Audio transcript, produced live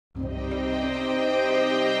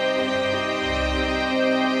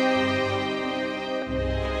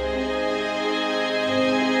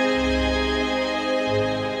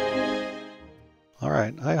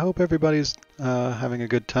hope everybody's having a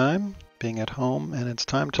good time being at home, and it's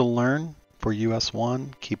time to learn for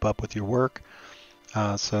US1, keep up with your work.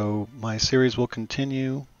 So my series will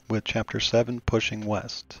continue with Chapter 7, Pushing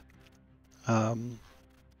West.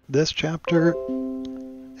 This chapter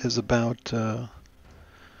is about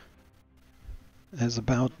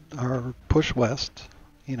our push west.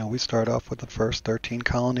 You know, we start off with the first 13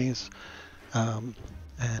 colonies,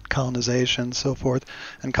 and colonization, so forth.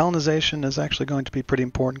 And colonization is actually going to be pretty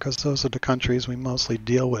important because those are the countries we mostly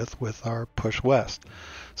deal with our push west.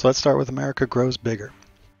 So let's start with America Grows Bigger.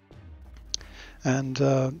 And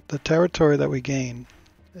the territory that we gain,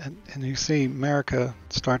 and you see America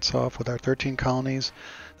starts off with our 13 colonies.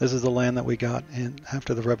 This is the land that we got in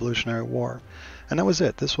after the Revolutionary War. And that was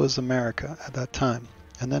it. This was America at that time.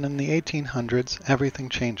 And then in the 1800s, everything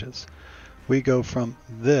changes. We go from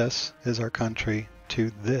this is our country to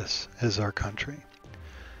this is our country.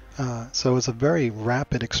 So it's a very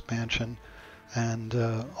rapid expansion, and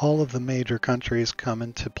all of the major countries come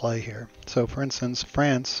into play here. So for instance,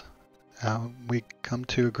 France, we come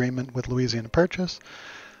to agreement with Louisiana Purchase,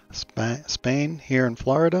 Spain here in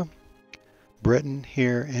Florida, Britain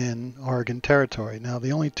here in Oregon Territory. Now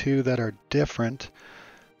the only two that are different,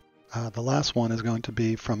 the last one is going to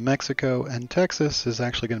be from Mexico, and Texas is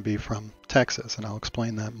actually going to be from Texas, and I'll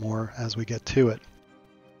explain that more as we get to it.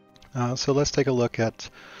 So let's take a look at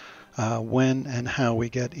when and how we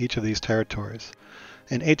get each of these territories.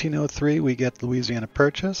 In 1803, we get Louisiana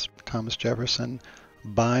Purchase. Thomas Jefferson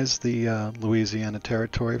buys the Louisiana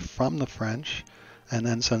Territory from the French and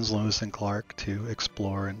then sends Lewis and Clark to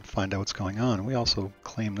explore and find out what's going on. We also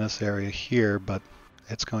claim this area here, but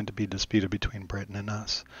it's going to be disputed between Britain and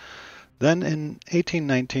us. Then in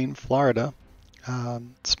 1819, Florida,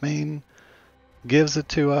 Spain gives it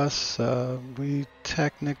to us. We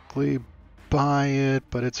technically buy it,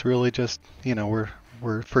 but it's really just, you know,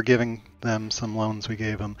 we're forgiving them some loans we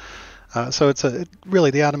gave them. So it's really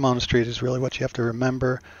the Adamona Treaty is really what you have to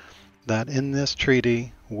remember, that in this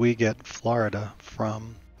treaty we get Florida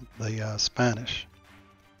from the Spanish.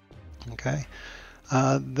 Okay.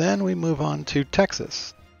 Then we move on to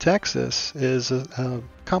Texas. Texas is a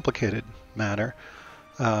complicated matter.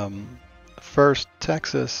 First,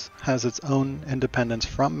 Texas has its own independence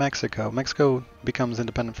from Mexico. Mexico becomes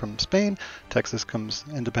independent from Spain. Texas becomes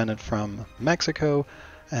independent from Mexico.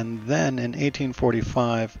 And then in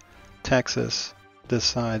 1845, Texas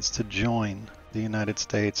decides to join the United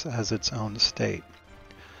States as its own state.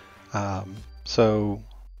 So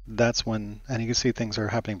that's when, and you can see things are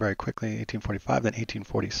happening very quickly. 1845, then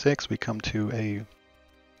 1846, we come to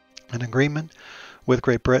an agreement with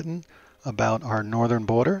Great Britain about our northern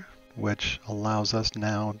border, which allows us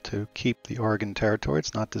now to keep the Oregon Territory.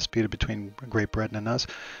 It's not disputed between Great Britain and us.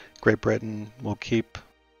 Great Britain will keep,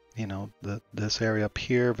 you know, this area up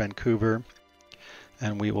here, Vancouver,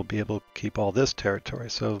 and we will be able to keep all this territory.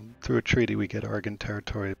 So through a treaty, we get Oregon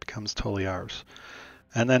Territory. It becomes totally ours.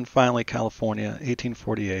 And then finally, California,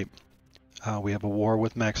 1848. We have a war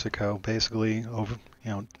with Mexico, basically over,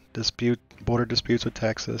 you know, border disputes with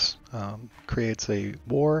Texas, creates a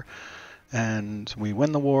war, and we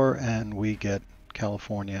win the war, and we get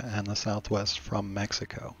California and the Southwest from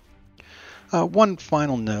Mexico. One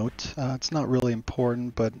final note, it's not really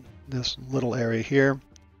important, but this little area here,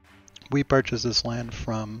 we purchased this land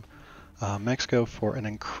from Mexico for an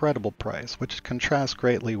incredible price, which contrasts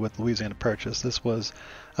greatly with Louisiana Purchase. This was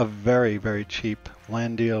a very, very cheap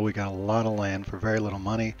land deal. We got a lot of land for very little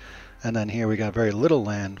money. And then here we got very little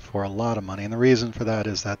land for a lot of money. And the reason for that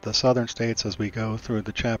is that the southern states, as we go through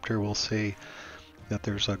the chapter, we'll see that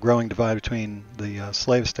there's a growing divide between the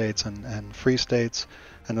slave states and free states.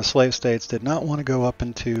 And the slave states did not want to go up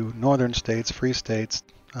into northern states, free states,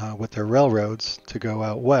 with their railroads to go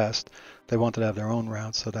out west. They wanted to have their own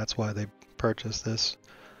routes, so that's why they purchased this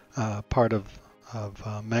part of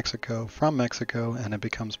Mexico from Mexico, and it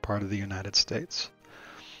becomes part of the United States.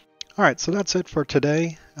 All right, so that's it for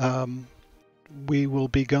today. We will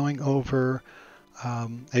be going over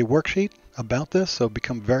a worksheet about this, so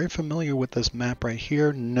become very familiar with this map right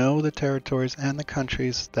here. Know the territories and the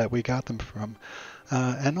countries that we got them from,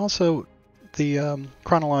 and also the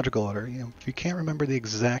chronological order. You know, if you can't remember the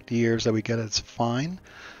exact years that we get, it's fine,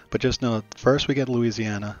 but just know that first we get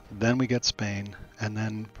Louisiana, then we get Spain, and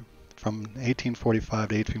then from 1845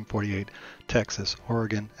 to 1848, Texas,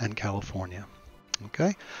 Oregon, and California.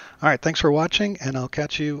 Okay? All right, thanks for watching, and I'll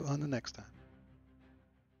catch you on the next time.